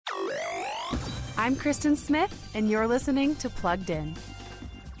I'm Kristen Smith, and you're listening to Plugged In.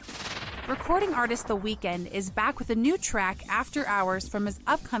 Recording artist The Weeknd is back with a new track, After Hours, from his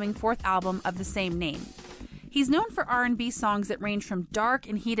upcoming fourth album of the same name. He's known for R&B songs that range from dark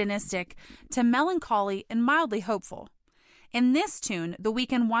and hedonistic to melancholy and mildly hopeful. In this tune, The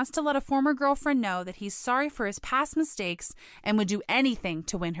Weeknd wants to let a former girlfriend know that he's sorry for his past mistakes and would do anything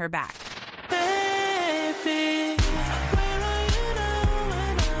to win her back. Baby, where are you now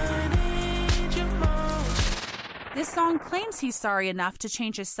when I need you most? This song claims he's sorry enough to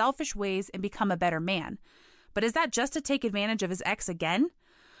change his selfish ways and become a better man. But is that just to take advantage of his ex again?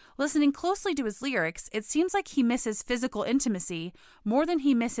 Listening closely to his lyrics, it seems like he misses physical intimacy more than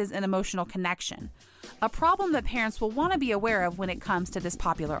he misses an emotional connection, a problem that parents will want to be aware of when it comes to this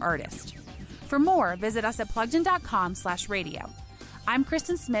popular artist. For more, visit us at pluggedin.com/radio. I'm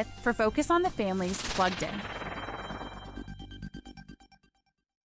Kristen Smith for Focus on the Family's Plugged In.